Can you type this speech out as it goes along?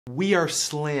We are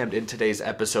slammed in today's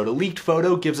episode. A leaked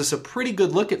photo gives us a pretty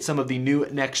good look at some of the new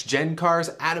next-gen cars.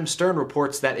 Adam Stern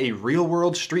reports that a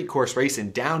real-world street course race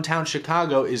in downtown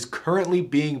Chicago is currently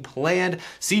being planned.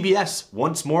 CBS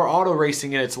wants more auto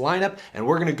racing in its lineup, and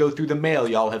we're gonna go through the mail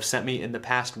y'all have sent me in the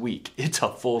past week. It's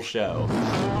a full show.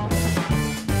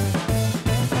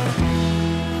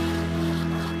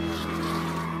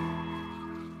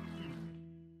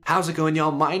 How's it going,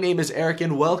 y'all? My name is Eric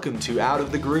and welcome to Out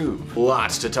of the Groove.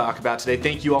 Lots to talk about today.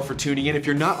 Thank you all for tuning in. If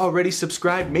you're not already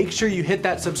subscribed, make sure you hit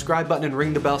that subscribe button and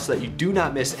ring the bell so that you do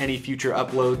not miss any future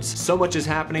uploads. So much is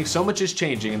happening, so much is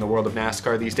changing in the world of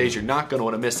NASCAR these days. You're not gonna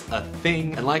wanna miss a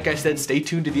thing. And like I said, stay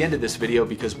tuned to the end of this video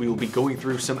because we will be going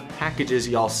through some packages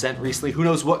y'all sent recently. Who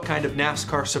knows what kind of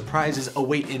NASCAR surprises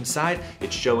await inside?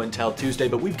 It's Show and Tell Tuesday,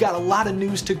 but we've got a lot of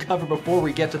news to cover before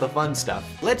we get to the fun stuff.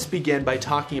 Let's begin by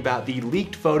talking about the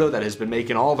leaked photo that has been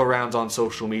making all the rounds on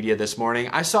social media this morning.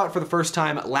 I saw it for the first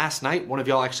time last night. One of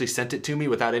y'all actually sent it to me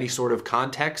without any sort of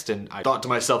context, and I thought to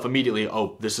myself immediately,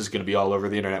 oh, this is gonna be all over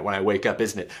the internet when I wake up,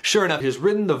 isn't it? Sure enough, it has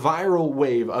ridden the viral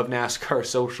wave of NASCAR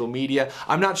social media.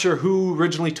 I'm not sure who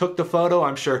originally took the photo.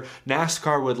 I'm sure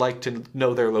NASCAR would like to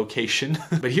know their location.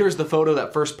 But here's the photo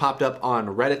that first popped up on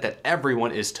Reddit that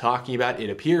everyone is talking about. It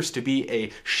appears to be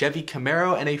a Chevy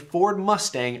Camaro and a Ford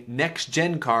Mustang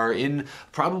next-gen car in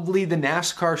probably the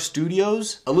NASCAR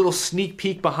studios. A little sneak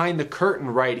peek behind the curtain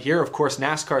right here. Of course,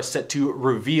 NASCAR is set to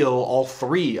reveal all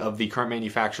three of the current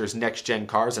manufacturer's next-gen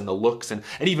cars and the looks and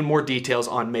even more details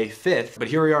on May 5th. But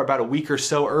here we are about a week or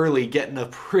so early getting a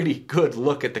pretty good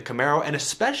look at the Camaro and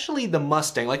especially the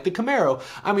Mustang. Like the Camaro,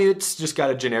 I mean, it's just got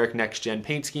a generic next-gen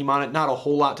paint scheme on it. Not a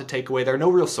whole lot to take away there. No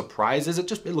real surprises.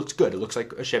 It looks good. It looks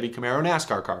like a Chevy Camaro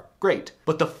NASCAR car. Great.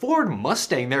 But the Ford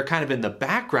Mustang there kind of in the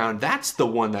background, that's the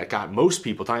one that got most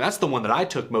people talking. That's the one that I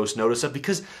took most notice of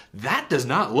because that does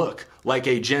not look like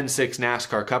a Gen 6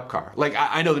 NASCAR Cup car. Like,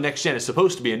 I know the next gen is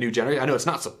supposed to be a new generation. I know it's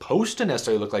not supposed to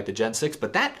necessarily look like the Gen 6,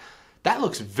 but that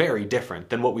looks very different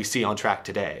than what we see on track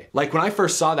today. Like when I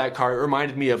first saw that car, it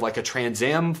reminded me of like a Trans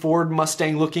Am Ford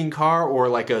Mustang looking car or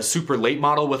like a super late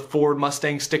model with Ford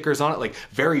Mustang stickers on it, like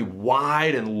very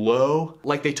wide and low.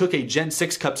 Like they took a Gen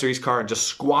 6 Cup Series car and just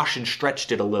squashed and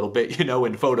stretched it a little bit, you know,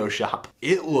 in Photoshop.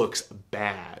 It looks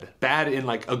bad. Bad in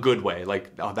like a good way.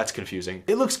 Like, oh, that's confusing.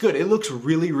 It looks good. It looks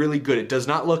really, really good. It does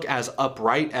not look as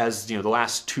upright as, you know, the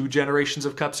last two generations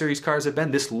of Cup Series cars have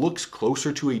been. This looks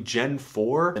closer to a Gen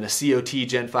 4 than a COT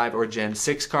Gen 5 or Gen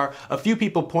 6 car. A few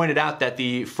people pointed out that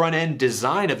the front end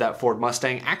design of that Ford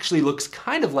Mustang actually looks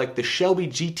kind of like the Shelby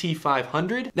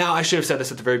GT500. Now, I should have said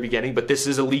this at the very beginning, but this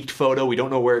is a leaked photo. We don't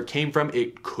know where it came from.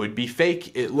 It could be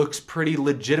fake. It looks pretty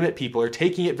legitimate. People are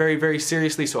taking it very, very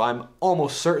seriously, so I'm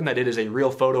almost certain that it is a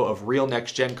real photo of real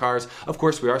next-gen cars. Of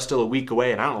course, we are still a week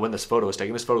away, and I don't know when this photo was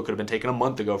taken. This photo could have been taken a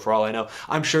month ago for all I know.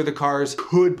 I'm sure the cars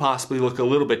could possibly look a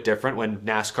little bit different when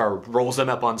NASCAR rolls them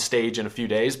up on stage in a few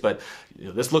days, but you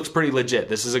know, this looks pretty legit.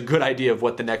 This is a good idea of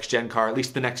what the next-gen car, at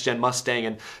least the next-gen Mustang,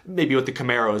 and maybe what the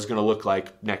Camaro is gonna look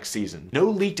like next season. No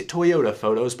leaked Toyota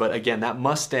photos, but again, that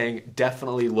Mustang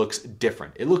definitely looks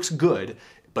different. It looks good,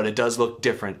 but it does look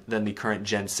different than the current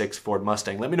Gen 6 Ford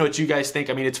Mustang. Let me know what you guys think.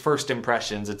 I mean, it's first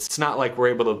impressions. It's not like we're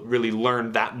able to really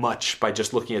learn that much by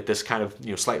just looking at this kind of, you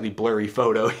know, slightly blurry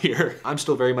photo here. I'm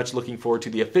still very much looking forward to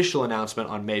the official announcement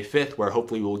on May 5th, where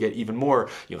hopefully we'll get even more,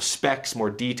 you know, specs, more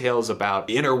details about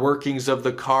the inner workings of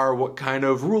the car, what kind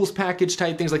of rules package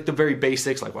type things, like the very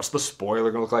basics, like what's the spoiler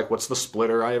gonna look like, what's the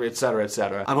splitter, etc.,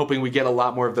 etc. I'm hoping we get a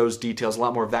lot more of those details, a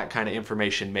lot more of that kind of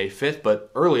information May 5th,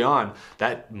 but early on,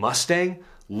 that Mustang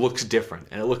looks different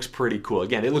and it looks pretty cool.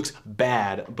 Again, it looks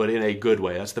bad, but in a good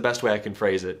way. That's the best way I can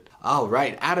phrase it. All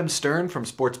right, Adam Stern from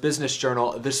Sports Business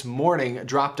Journal this morning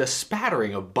dropped a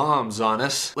spattering of bombs on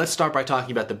us. Let's start by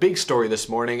talking about the big story this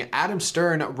morning. Adam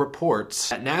Stern reports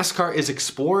that NASCAR is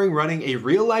exploring running a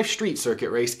real-life street circuit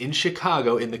race in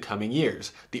Chicago in the coming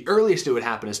years. The earliest it would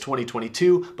happen is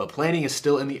 2022, but planning is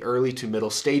still in the early to middle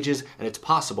stages, and it's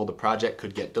possible the project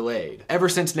could get delayed. Ever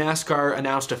since NASCAR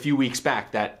announced a few weeks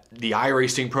back that the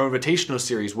iRacing Pro Invitational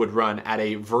Series would run at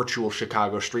a virtual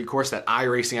Chicago street course that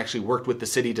iRacing actually worked with the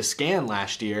city to scan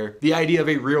last year, the idea of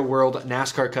a real-world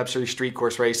NASCAR Cup Series street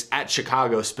course race at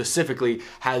Chicago specifically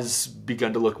has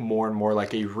begun to look more and more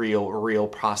like a real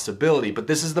possibility. But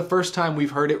this is the first time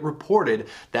we've heard it reported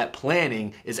that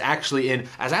planning is actually in,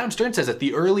 as Adam Stern says, at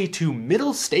the early to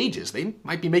middle stages. They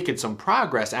might be making some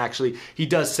progress, actually. He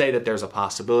does say that there's a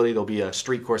possibility there'll be a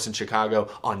street course in Chicago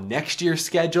on next year's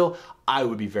schedule. I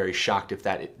would be very shocked if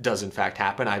that it does in fact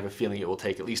happen. I have a feeling it will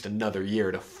take at least another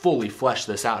year to fully flesh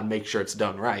this out and make sure it's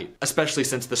done right. Especially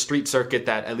since the street circuit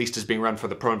that at least is being run for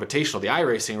the Pro Invitational, the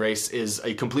iRacing race, is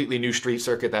a completely new street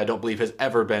circuit that I don't believe has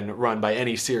ever been run by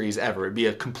any series ever. It'd be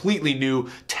a completely new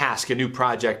task, a new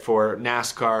project for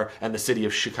NASCAR and the city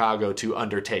of Chicago to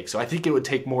undertake. So I think it would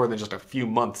take more than just a few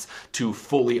months to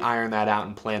fully iron that out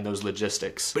and plan those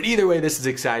logistics. But either way, this is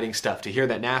exciting stuff to hear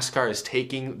that NASCAR is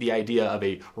taking the idea of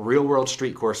a real-world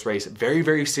street course race very,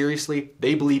 very seriously.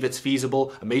 They believe it's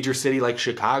feasible. A major city like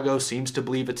Chicago seems to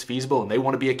believe it's feasible and they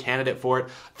want to be a candidate for it.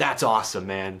 That's awesome,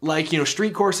 man. Like, you know,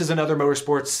 street courses and other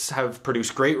motorsports have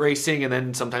produced great racing, and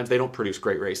then sometimes they don't produce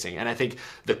great racing. And I think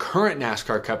the current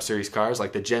NASCAR Cup Series cars,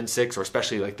 like the Gen 6 or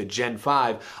especially like the Gen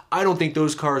 5, I don't think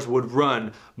those cars would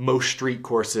run most street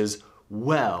courses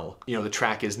well. You know, the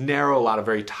track is narrow, a lot of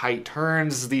very tight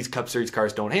turns. These Cup Series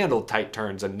cars don't handle tight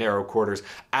turns and narrow quarters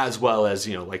as well as,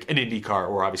 you know, like an Indy car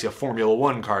or obviously a Formula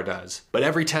One car does. But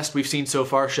every test we've seen so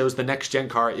far shows the next gen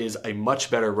car is a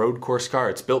much better road course car.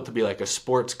 It's built to be like a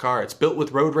sports car. It's built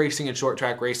with road racing and short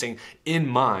track racing in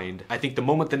mind. I think the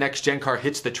moment the next gen car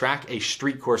hits the track, a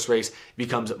street course race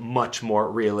becomes much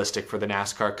more realistic for the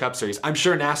NASCAR Cup Series. I'm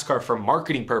sure NASCAR, for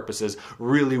marketing purposes,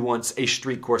 really wants a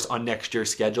street course on next year's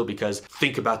schedule, because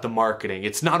think about the marketing.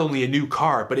 It's not only a new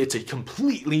car, but it's a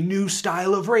completely new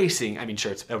style of racing. I mean,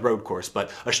 sure, it's a road course,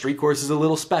 but a street course is a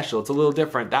little special. It's a little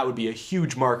different. That would be a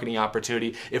huge marketing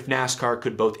opportunity if NASCAR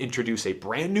could both introduce a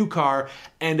brand new car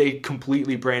and a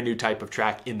completely brand new type of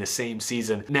track in the same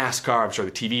season. NASCAR, I'm sure the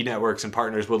TV networks and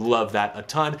partners would love that a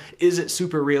ton. Is it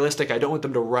super realistic? I don't want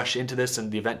them to rush into this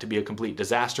and the event to be a complete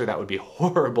disaster. That would be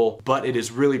horrible, but it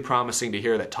is really promising to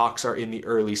hear that talks are in the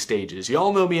early stages. You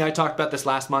all know me, I talked about this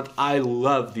last month. I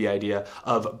love the idea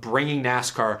of bringing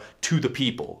NASCAR to the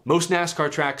people. Most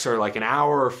NASCAR tracks are like an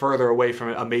hour or further away from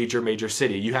a major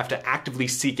city. You have to actively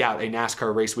seek out a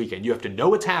NASCAR race weekend. You have to know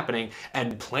what's happening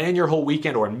and plan your whole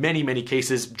weekend, or in many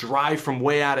cases, drive from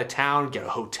way out of town, get a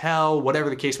hotel, whatever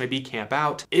the case may be, camp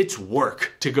out. It's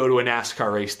work to go to a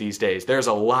NASCAR race these days. There's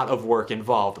a lot of work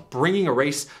involved. Bringing a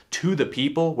race to the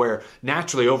people, where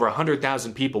naturally over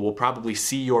 100,000 people will probably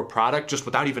see your product just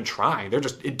without even trying. They're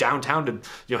just in downtown to,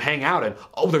 you know, hang out and,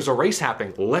 oh, there's a race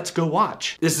happening, let's go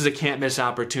watch. This is a can't miss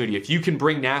opportunity. If you can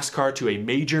bring NASCAR to a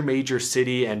major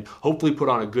city and hopefully put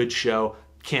on a good show,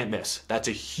 can't miss. That's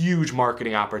a huge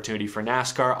marketing opportunity for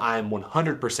NASCAR. I'm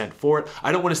 100% for it.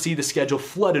 I don't want to see the schedule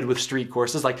flooded with street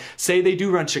courses. Like, say they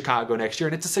do run Chicago next year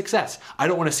and it's a success. I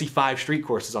don't want to see 5 street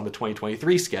courses on the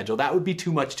 2023 schedule. That would be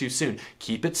too much too soon.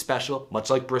 Keep it special, much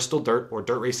like Bristol Dirt or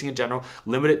dirt racing in general.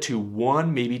 Limit it to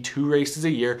 1, maybe 2 races a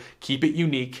year. Keep it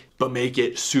unique, but make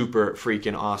it super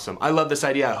freaking awesome. I love this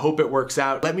idea. I hope it works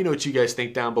out. Let me know what you guys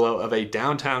think down below of a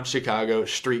downtown Chicago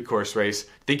street course race.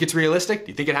 Think it's realistic?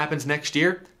 Do you think it happens next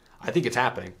year? I think it's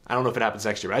happening. I don't know if it happens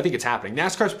next year, but I think it's happening.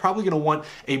 NASCAR's probably going to want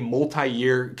a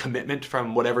multi-year commitment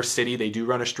from whatever city they do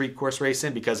run a street course race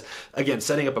in, because, again,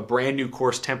 setting up a brand new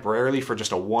course temporarily for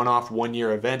just a one-off,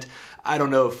 one-year event, I don't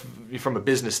know if, from a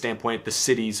business standpoint, the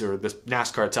cities or the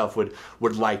NASCAR itself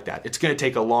would like that. It's going to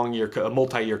take a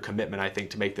multi-year commitment, I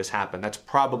think, to make this happen. That's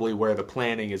probably where the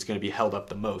planning is going to be held up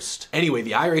the most. Anyway,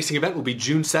 the iRacing event will be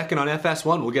June 2nd on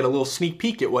FS1. We'll get a little sneak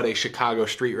peek at what a Chicago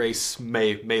street race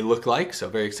may look like, so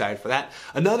very excited for that.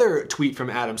 Another tweet from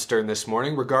Adam Stern this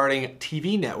morning regarding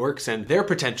TV networks and their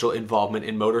potential involvement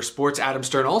in motorsports. Adam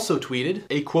Stern also tweeted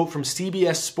a quote from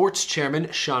CBS Sports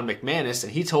Chairman Sean McManus,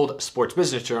 and he told Sports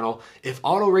Business Journal, "If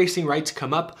auto racing rights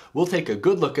come up, we'll take a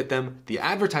good look at them. The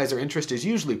advertiser interest is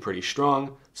usually pretty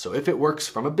strong, so if it works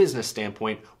from a business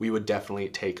standpoint, we would definitely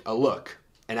take a look."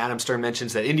 And Adam Stern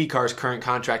mentions that IndyCar's current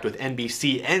contract with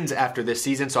NBC ends after this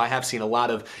season, so I have seen a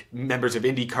lot of members of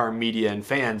IndyCar media and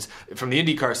fans from the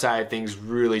IndyCar side of things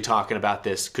really talking about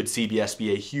this. Could CBS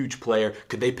be a huge player?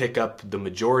 Could they pick up the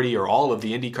majority or all of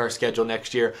the IndyCar schedule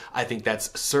next year? I think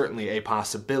that's certainly a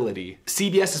possibility.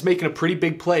 CBS is making a pretty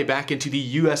big play back into the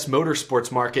US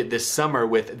motorsports market this summer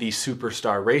with the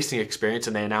Superstar Racing Experience,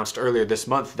 and they announced earlier this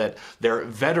month that their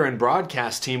veteran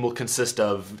broadcast team will consist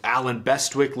of Alan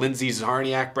Bestwick, Lindsey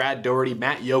Zarniak, Brad Doherty,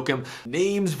 Matt Yoakum,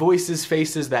 names, voices,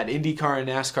 faces that IndyCar and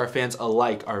NASCAR fans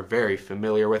alike are very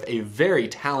familiar with. A very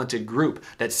talented group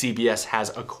that CBS has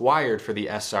acquired for the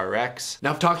SRX.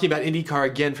 Now, talking about IndyCar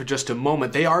again for just a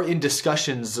moment, they are in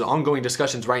discussions, ongoing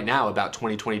discussions right now about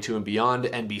 2022 and beyond.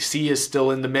 NBC is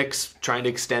still in the mix, trying to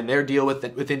extend their deal with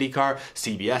IndyCar.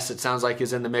 CBS, it sounds like,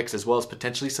 is in the mix, as well as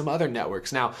potentially some other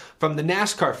networks. Now, from the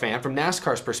NASCAR fan, from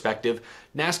NASCAR's perspective,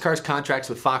 NASCAR's contracts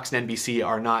with Fox and NBC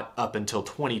are not up until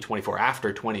until 2024,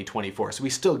 after 2024, so we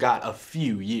still got a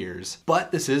few years.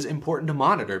 But this is important to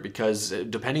monitor because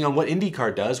depending on what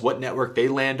IndyCar does, what network they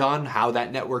land on, how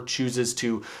that network chooses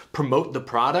to promote the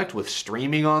product with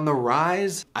streaming on the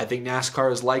rise, I think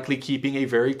NASCAR is likely keeping a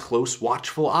very close,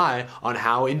 watchful eye on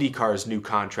how IndyCar's new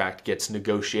contract gets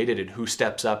negotiated and who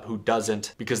steps up, who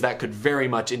doesn't, because that could very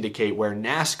much indicate where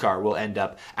NASCAR will end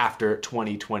up after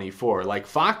 2024. Like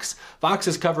Fox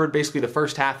has covered basically the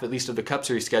first half, at least, of the Cup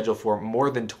Series schedule for more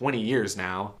than 20 years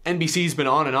now. NBC's been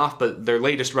on and off, but their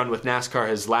latest run with NASCAR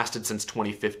has lasted since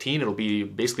 2015. It'll be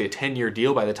basically a 10-year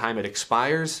deal by the time it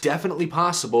expires. Definitely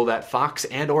possible that Fox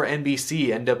and or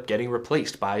NBC end up getting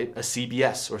replaced by a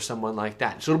CBS or someone like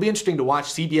that. So it'll be interesting to watch.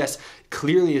 CBS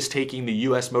clearly is taking the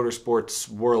US motorsports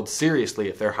world seriously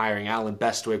if they're hiring Alan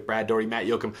Bestwick, Brad Doherty, Matt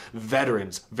Yoakum,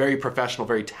 veterans, very professional,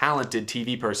 very talented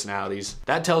TV personalities.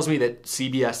 That tells me that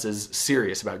CBS is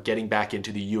serious about getting back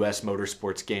into the US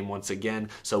motorsports game once again.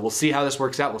 So we'll see how this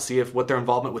works out. We'll see if what their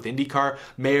involvement with IndyCar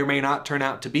may or may not turn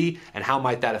out to be, and how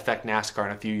might that affect NASCAR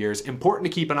in a few years. Important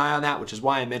to keep an eye on that, which is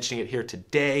why I'm mentioning it here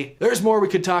today. There's more we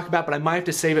could talk about, but I might have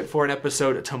to save it for an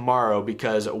episode tomorrow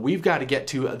because we've got to get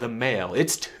to the mail.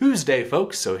 It's Tuesday,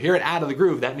 folks, so here at Out of the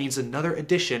Groove, that means another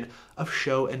edition of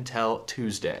Show and Tell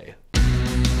Tuesday.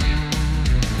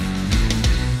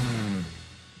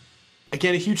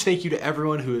 Again, a huge thank you to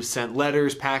everyone who has sent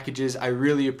letters, packages. I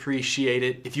really appreciate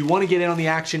it. If you want to get in on the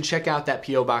action, check out that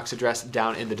P.O. Box address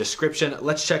down in the description.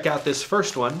 Let's check out this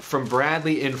first one from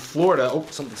Bradley in Florida. Oh,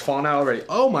 something's falling out already.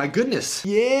 Oh my goodness.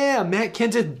 Yeah, Matt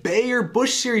Kenseth Bayer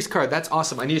Busch Series card. That's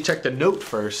awesome. I need to check the note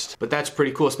first, but that's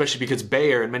pretty cool, especially because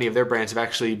Bayer and many of their brands have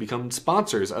actually become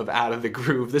sponsors of Out of the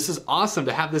Groove. This is awesome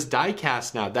to have this die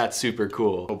cast now. That's super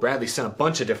cool. Oh, Bradley sent a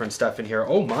bunch of different stuff in here.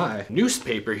 Oh my.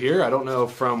 Newspaper here. I don't know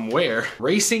from where.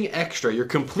 Racing Extra, your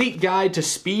complete guide to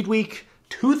Speed Week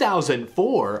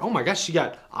 2004. Oh my gosh, you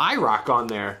got IROC on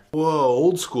there. Whoa,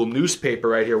 old school newspaper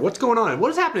right here. What's going on?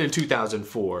 What is happening in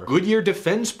 2004? Goodyear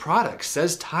defends products,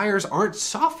 says tires aren't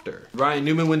softer. Ryan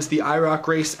Newman wins the IROC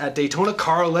race at Daytona.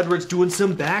 Carl Edwards doing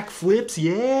some backflips,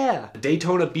 yeah.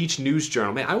 Daytona Beach News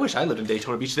Journal. Man, I wish I lived in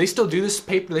Daytona Beach. Do they still do this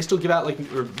paper? They still give out, like,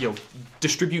 or, you know,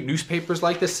 distribute newspapers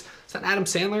like this? Is that Adam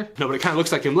Sandler? No, but it kind of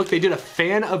looks like him. Look, they did a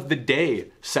Fan of the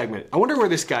Day segment. I wonder where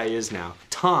this guy is now.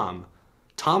 Tom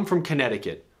from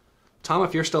Connecticut. Tom,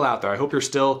 if you're still out there, I hope you're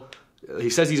still,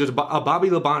 he says he's a Bobby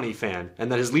Labonte fan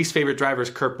and that his least favorite driver is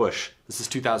Kurt Busch. This is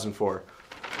 2004.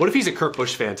 What if he's a Kurt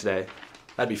Busch fan today?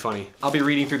 That'd be funny. I'll be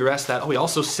reading through the rest of that. Oh, he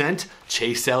also sent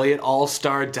Chase Elliott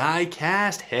All-Star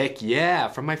Die-Cast. Heck yeah,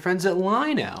 from my friends at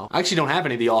Lionel. I actually don't have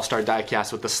any of the All-Star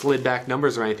Die-Cast with the slid back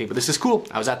numbers or anything, but this is cool.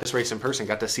 I was at this race in person,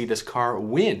 got to see this car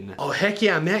win. Oh, heck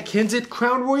yeah, Matt Kenseth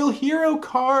Crown Royal Hero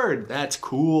card. That's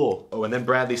cool. Oh, and then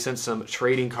Bradley sent some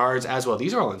trading cards as well.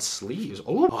 These are all in sleeves.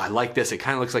 Oh, I like this. It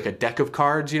kind of looks like a deck of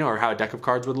cards, you know, or how a deck of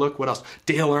cards would look. What else?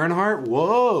 Dale Earnhardt.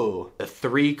 Whoa. The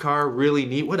 3-car, really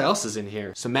neat. What else is in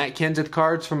here? Some Matt Kenseth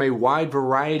cards from a wide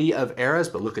variety of eras,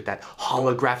 but look at that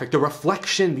holographic, the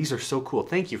reflection. These are so cool.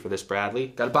 Thank you for this, Bradley.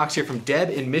 Got a box here from Deb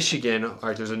in Michigan. All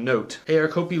right, there's a note. Hey,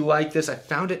 Eric, hope you like this. I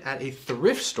found it at a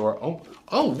thrift store. Oh,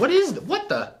 what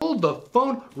the? Hold the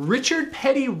phone. Richard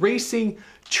Petty Racing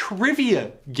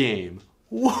trivia game.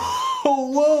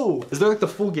 Whoa. Is there like the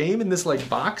full game in this like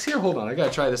box here? Hold on, I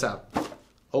gotta try this out.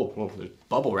 Oh, well, there's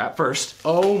bubble wrap first.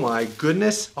 Oh my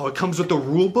goodness. Oh, it comes with the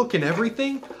rule book and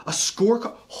everything? A score,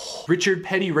 oh, Richard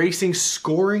Petty Racing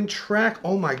scoring track.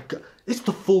 Oh my God, it's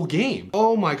the full game.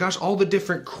 Oh my gosh, all the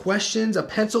different questions, a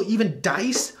pencil, even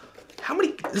dice. How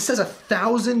many, this says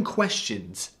 1,000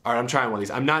 questions. All right, I'm trying one of these.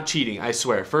 I'm not cheating, I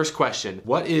swear. First question,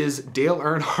 what is Dale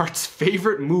Earnhardt's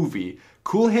favorite movie?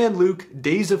 Cool Hand Luke,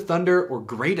 Days of Thunder, or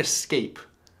Great Escape?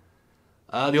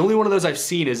 The only one of those I've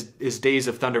seen is Days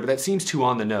of Thunder, but that seems too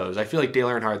on the nose. I feel like Dale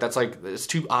Earnhardt, that's like, it's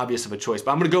too obvious of a choice,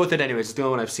 but I'm gonna go with it anyways. It's the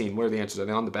only one I've seen. What are the answers? Are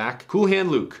they on the back? Cool Hand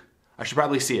Luke. I should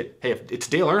probably see it. Hey, if it's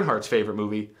Dale Earnhardt's favorite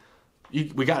movie,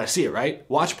 we gotta see it, right?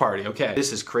 Watch party, okay.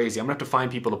 This is crazy. I'm gonna have to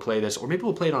find people to play this, or maybe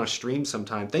we'll play it on a stream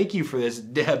sometime. Thank you for this,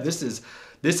 Deb. This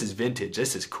is vintage.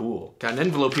 This is cool. Got an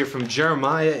envelope here from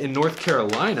Jeremiah in North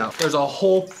Carolina. There's a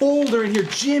whole folder in here.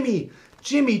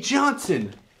 Jimmy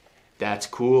Johnson. That's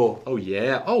cool. Oh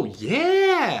yeah, oh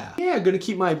yeah. Yeah, gonna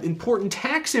keep my important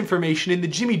tax information in the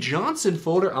Jimmy Johnson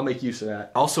folder. I'll make use of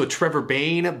that. Also a Trevor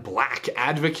Bayne Black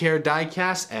Advocare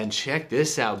diecast, and check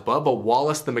this out, Bubba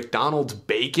Wallace, the McDonald's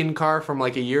bacon car from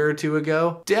like a year or two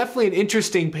ago. Definitely an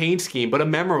interesting paint scheme, but a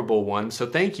memorable one, so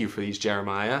thank you for these,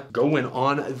 Jeremiah. Going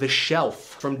on the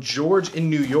shelf from George in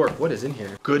New York. What is in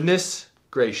here? Goodness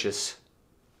gracious.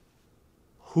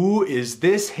 Who is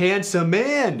this handsome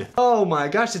man? Oh my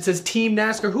gosh, it says Team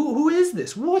NASCAR. Who is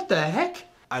this? What the heck?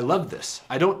 I love this.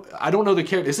 I don't know the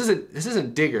character. This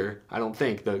isn't Digger, I don't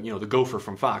think, the gopher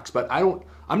from Fox, but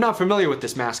I'm not familiar with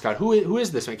this mascot. Who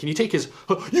is this man? Can you take his,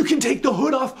 you can take the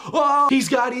hood off. Oh, he's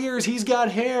got ears, he's got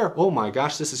hair. Oh my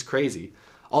gosh, this is crazy.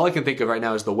 All I can think of right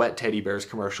now is the wet teddy bears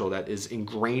commercial that is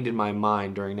ingrained in my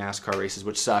mind during NASCAR races,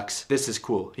 which sucks. This is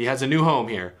cool. He has a new home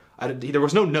here. There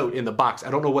was no note in the box.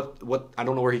 I don't know I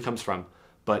don't know where he comes from.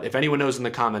 But if anyone knows in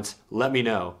the comments, let me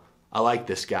know. I like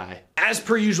this guy. As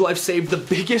per usual, I've saved the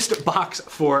biggest box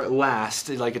for last,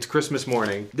 like it's Christmas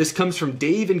morning. This comes from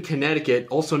Dave in Connecticut,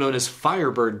 also known as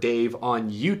Firebird Dave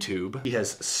on YouTube. He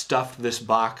has stuffed this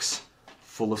box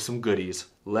full of some goodies.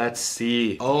 Let's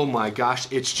see. Oh my gosh,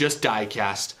 it's just die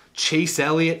cast. Chase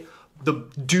Elliott, the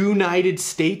United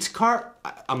States car.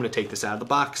 I'm gonna take this out of the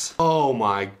box. Oh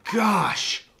my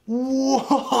gosh.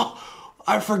 Whoa.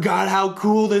 I forgot how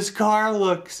cool this car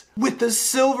looks. With the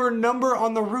silver number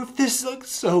on the roof, this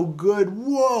looks so good.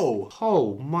 Whoa.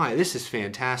 Oh my, this is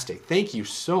fantastic. Thank you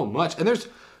so much. And there's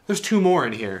two more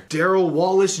in here. Darrell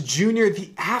Wallace Jr.,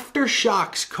 the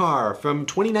Aftershocks car from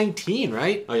 2019,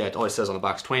 right? Oh yeah, it always says on the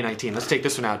box, 2019. Let's take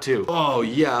this one out too. Oh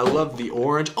yeah, I love the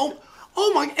orange. Oh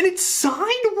my, and it's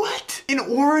signed, what? In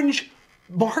orange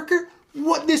marker?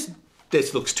 What, this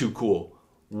looks too cool.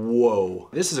 Whoa.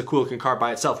 This is a cool looking car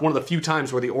by itself. One of the few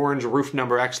times where the orange roof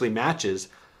number actually matches.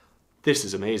 This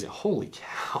is amazing. Holy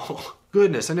cow.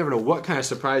 Goodness, I never know what kind of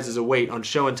surprises await on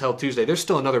Show and Tell Tuesday. There's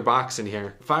still another box in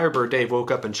here. Firebird Dave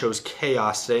woke up and chose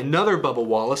Chaos today. Another Bubba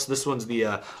Wallace. This one's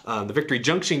the Victory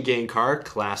Junction gang car,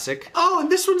 classic. Oh,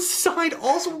 and this one's signed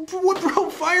also. What, bro?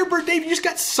 Firebird Dave, you just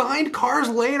got signed cars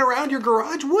laying around your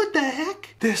garage? What the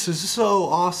heck? This is so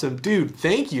awesome. Dude,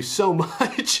 thank you so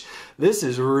much. This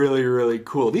is really, really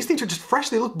cool. These things are just fresh.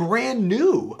 They look brand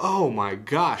new. Oh my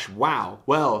gosh, wow.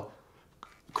 Well,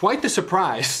 quite the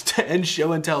surprise to end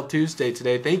Show and Tell Tuesday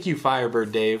today. Thank you,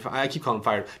 Firebird Dave. I keep calling him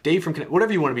Fire. Dave from,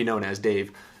 whatever you want to be known as,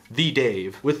 Dave. The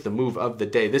Dave with the move of the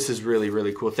day. This is really,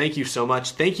 really cool. Thank you so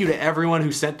much. Thank you to everyone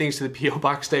who sent things to the P.O.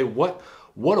 Box today.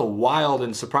 What a wild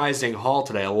and surprising haul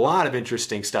today. A lot of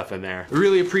interesting stuff in there. I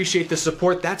really appreciate the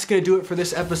support. That's gonna do it for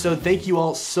this episode. Thank you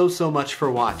all so much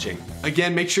for watching.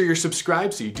 Again, make sure you're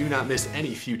subscribed so you do not miss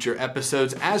any future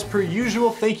episodes. As per usual,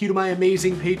 thank you to my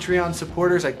amazing Patreon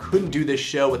supporters. I couldn't do this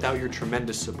show without your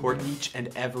tremendous support each and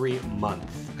every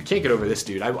month. I can't get over this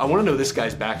dude. I wanna know this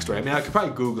guy's backstory. I mean, I could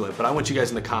probably Google it, but I want you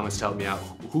guys in the comments to help me out.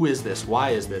 Who is this?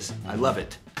 Why is this? I love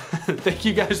it. Thank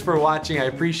you guys for watching. I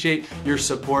appreciate your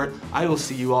support. I will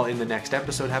see you all in the next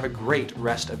episode. Have a great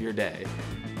rest of your day.